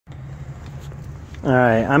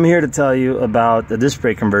Alright, I'm here to tell you about the disc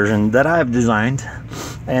brake conversion that I've designed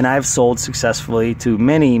and I've sold successfully to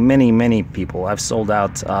many people. I've sold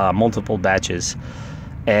out multiple batches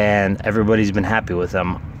and everybody's been happy with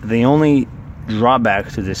them. The only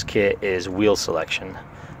drawback to this kit is wheel selection,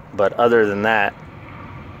 but other than that,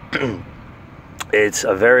 it's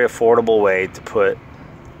a very affordable way to put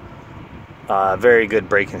very good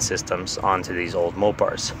braking systems onto these old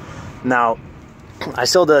Mopars. Now, I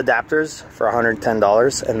sold the adapters for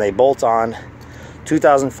 $110 and they bolt on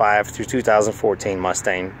 2005 through 2014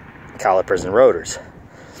 Mustang calipers and rotors.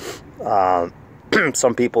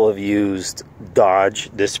 Some people have used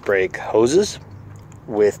Dodge disc brake hoses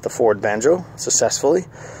with the Ford Banjo successfully.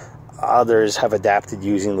 Others have adapted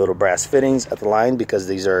using little brass fittings at the line because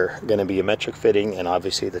these are going to be a metric fitting, and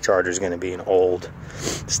obviously the Charger is going to be an old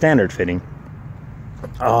standard fitting.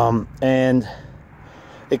 And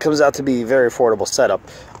it comes out to be a very affordable setup.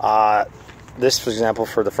 This, for example,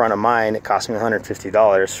 for the front of mine, it cost me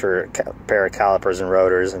 $150 for a pair of calipers and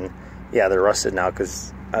rotors, and yeah, they're rusted now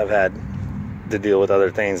because I've had to deal with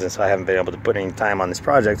other things, and so I haven't been able to put any time on this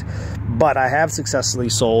project. But I have successfully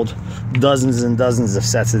sold dozens and dozens of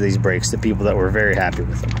sets of these brakes to people that were very happy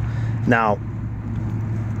with them. Now,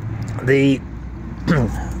 the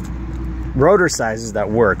rotor sizes that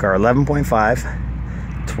work are 11.5,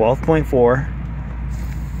 12.4,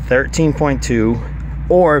 13.2,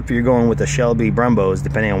 or if you're going with the Shelby Brembos,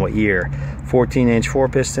 depending on what year, 14-inch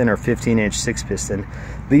 4-piston or 15-inch 6-piston.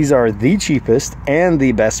 These are the cheapest and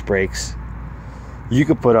the best brakes you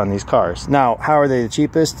could put on these cars. Now, how are they the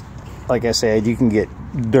cheapest? Like I said, you can get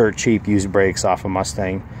dirt cheap used brakes off a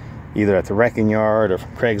Mustang, either at the wrecking yard or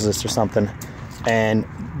from Craigslist or something, and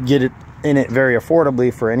get it in it very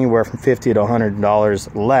affordably for anywhere from $50 to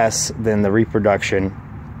 $100 less than the reproduction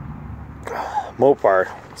Mopar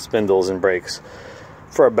spindles and brakes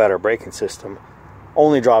for a better braking system.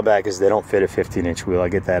 Only drawback is they don't fit a 15-inch wheel. I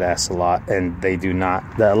get that asked a lot, and they do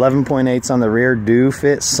not. The 11.8s on the rear do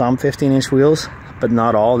fit some 15-inch wheels, but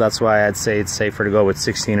not all. That's why I'd say it's safer to go with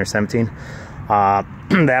 16 or 17. The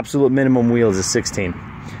absolute minimum wheels is 16.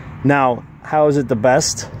 Now, how is it the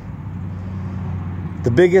best?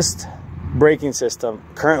 The biggest braking system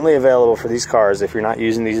currently available for these cars, if you're not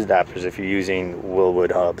using these adapters, if you're using Willwood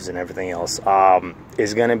hubs and everything else,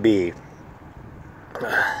 is going to be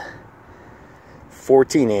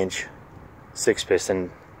 14-inch 6-piston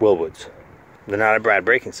Willwoods. They're not a bad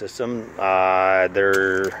braking system.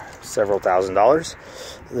 They're several $1,000s.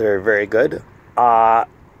 They're very good,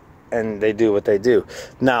 and they do what they do.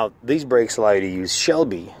 Now, these brakes allow you to use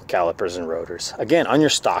Shelby calipers and rotors, again, on your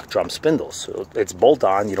stock drum spindles. So it's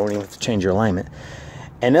bolt-on. You don't even have to change your alignment.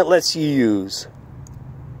 And it lets you use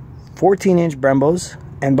 14-inch Brembos.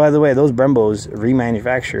 And by the way, those Brembos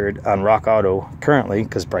remanufactured on Rock Auto currently,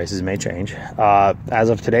 because prices may change. As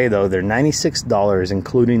of today, though, they're $96,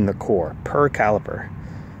 including the core, per caliper.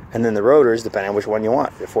 And then the rotors, depending on which one you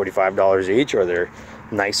want, they're $45 each, or they're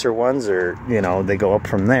nicer ones, or, you know, they go up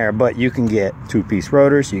from there. But you can get two-piece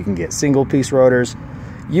rotors, you can get single-piece rotors,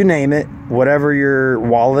 you name it, whatever your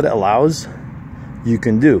wallet allows, you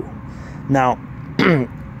can do. Now,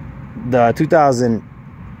 the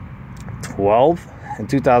 2012 and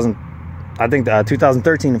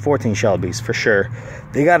 2013 and 14 Shelbys, for sure,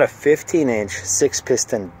 they got a 15-inch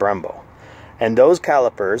 6-piston Brembo. And those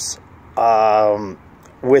calipers,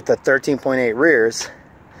 with the 13.8 rears,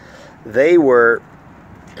 they were,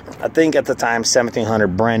 I think at the time,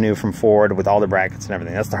 $1,700 brand new from Ford with all the brackets and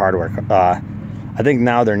everything. That's the hardware. I think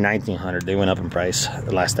now they're $1,900. They went up in price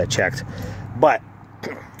the last I checked. But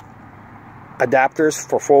adapters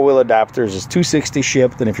for 4-wheel adapters is $260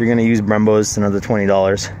 shipped, and if you're going to use Brembos, it's another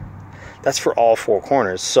 $20. That's for all 4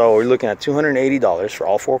 corners. So you're looking at $280 for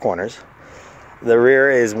all 4 corners. The rear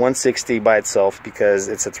is $160 by itself because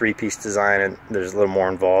it's a 3-piece design and there's a little more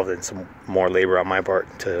involved and some more labor on my part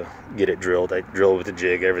to get it drilled. I drill with the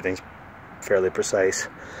jig. Everything's fairly precise.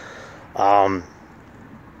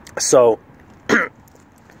 So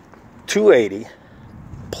 $280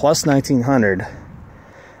 plus $1,900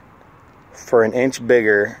 for an inch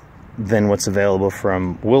bigger than what's available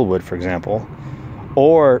from Willwood, for example.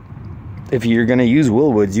 Or if you're going to use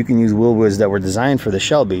Willwoods, you can use Willwoods that were designed for the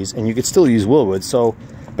Shelbys, and you could still use Willwoods. So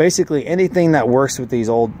basically anything that works with these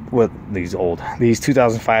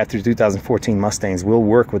 2005 through 2014 Mustangs will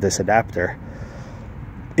work with this adapter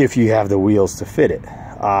if you have the wheels to fit it.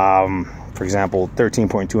 For example,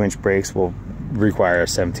 13.2-inch brakes will require a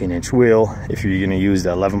 17-inch wheel. If you're going to use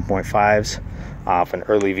the 11.5s off an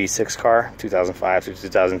early V6 car, 2005 through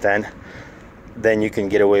 2010, then you can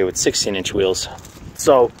get away with 16-inch wheels.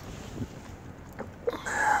 So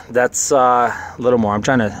that's a little more. I'm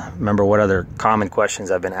trying to remember what other common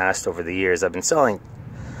questions I've been asked over the years. I've been selling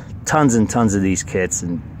tons and tons of these kits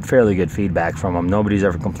and fairly good feedback from them. Nobody's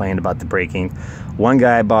ever complained about the braking. One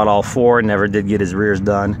guy bought all 4, never did get his rears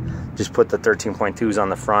done, just put the 13.2s on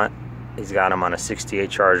the front. He's got them on a 68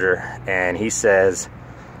 Charger, and he says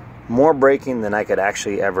more braking than I could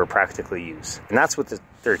actually ever practically use. And that's with the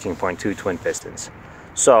 13.2 twin pistons.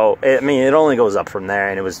 So I mean, it only goes up from there,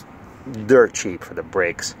 and it was dirt cheap for the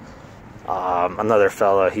brakes. Another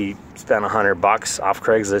fella, he spent $100 off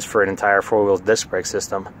Craigslist for an entire 4-wheel disc brake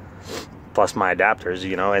system, plus my adapters,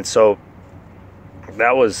 you know. And so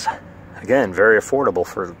that was, again, very affordable.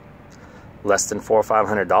 For less than $400 or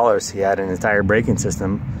 $500, he had an entire braking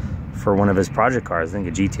system for one of his project cars, I think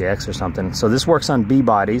a GTX or something. So this works on B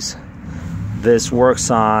bodies. This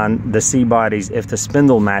works on the C bodies if the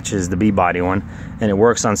spindle matches the B body one, and it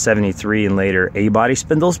works on 73 and later A body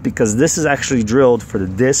spindles, because this is actually drilled for the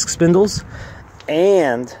disc spindles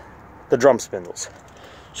and the drum spindles.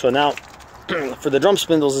 So now for the drum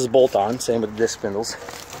spindles is bolt on, same with the disc spindles.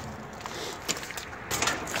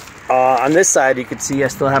 On this side you can see I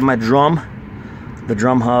still have my drum, the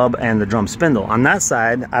drum hub and the drum spindle. On that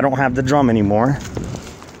side I don't have the drum anymore,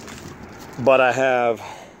 but I have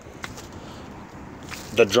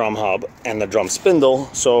the drum hub and the drum spindle.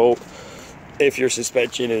 So if your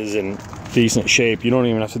suspension is in decent shape, you don't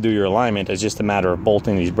even have to do your alignment. It's just a matter of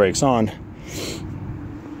bolting these brakes on.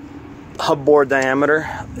 Hub bore diameter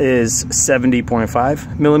is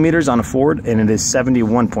 70.5 millimeters on a Ford, and it is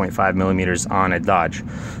 71.5 millimeters on a Dodge.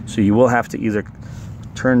 So you will have to either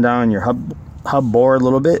turn down your hub bore a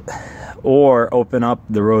little bit or open up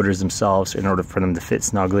the rotors themselves in order for them to fit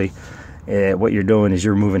snugly. What you're doing is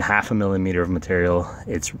you're removing 0.5 millimeter of material.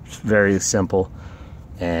 It's very simple,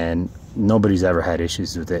 and nobody's ever had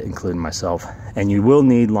issues with it, including myself. And you will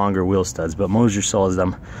need longer wheel studs, but Moser sells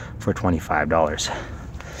them for $25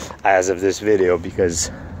 as of this video, because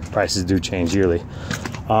prices do change yearly.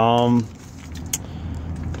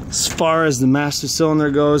 As far as the master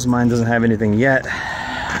cylinder goes, mine doesn't have anything yet,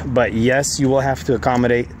 but yes, you will have to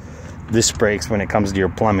accommodate disc brakes when it comes to your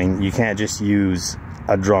plumbing. You can't just use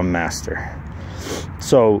a drum master.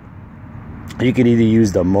 So you could either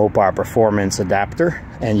use the Mopar Performance adapter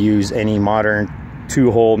and use any modern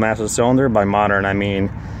 2-hole master cylinder. By modern I mean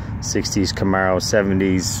 60s Camaro,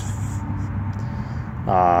 70s,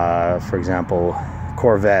 for example,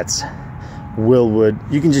 Corvettes, Wilwood.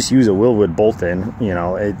 You can just use a Wilwood bolt-in, you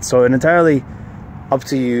know. So it entirely up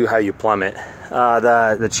to you how you plumb it.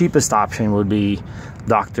 The cheapest option would be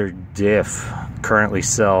Dr. Diff currently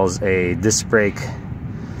sells a disc brake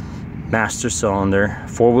master cylinder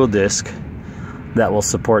 4-wheel disc that will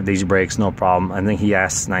support these brakes no problem. I think he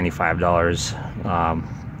asks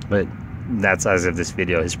 $95, but that's as of this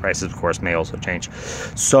video. His prices, of course, may also change.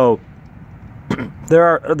 So there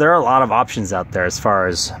are a lot of options out there as far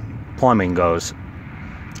as plumbing goes.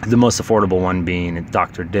 The most affordable one being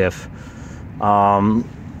Dr. Diff. I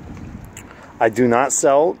do not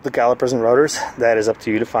sell the calipers and rotors. That is up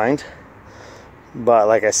to you to find. But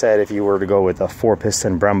like I said, if you were to go with a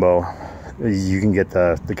 4-piston Brembo, you can get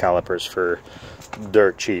the calipers for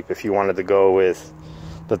dirt cheap. If you wanted to go with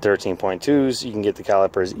the 13.2s, you can get the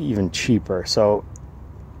calipers even cheaper. So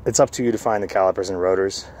it's up to you to find the calipers and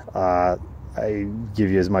rotors. I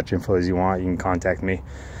give you as much info as you want. You can contact me.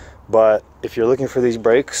 But if you're looking for these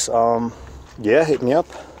brakes, yeah, hit me up.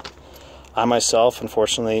 I myself,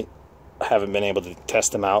 unfortunately, haven't been able to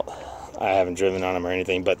test them out. I haven't driven on them or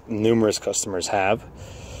anything, but numerous customers have.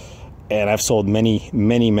 And I've sold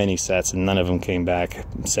many sets, and none of them came back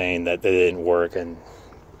saying that they didn't work and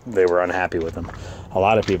they were unhappy with them. A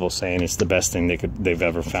lot of people saying it's the best thing they've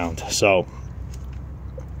ever found. So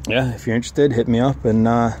yeah, if you're interested, hit me up, and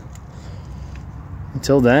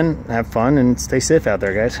until then, have fun and stay safe out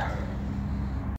there, guys.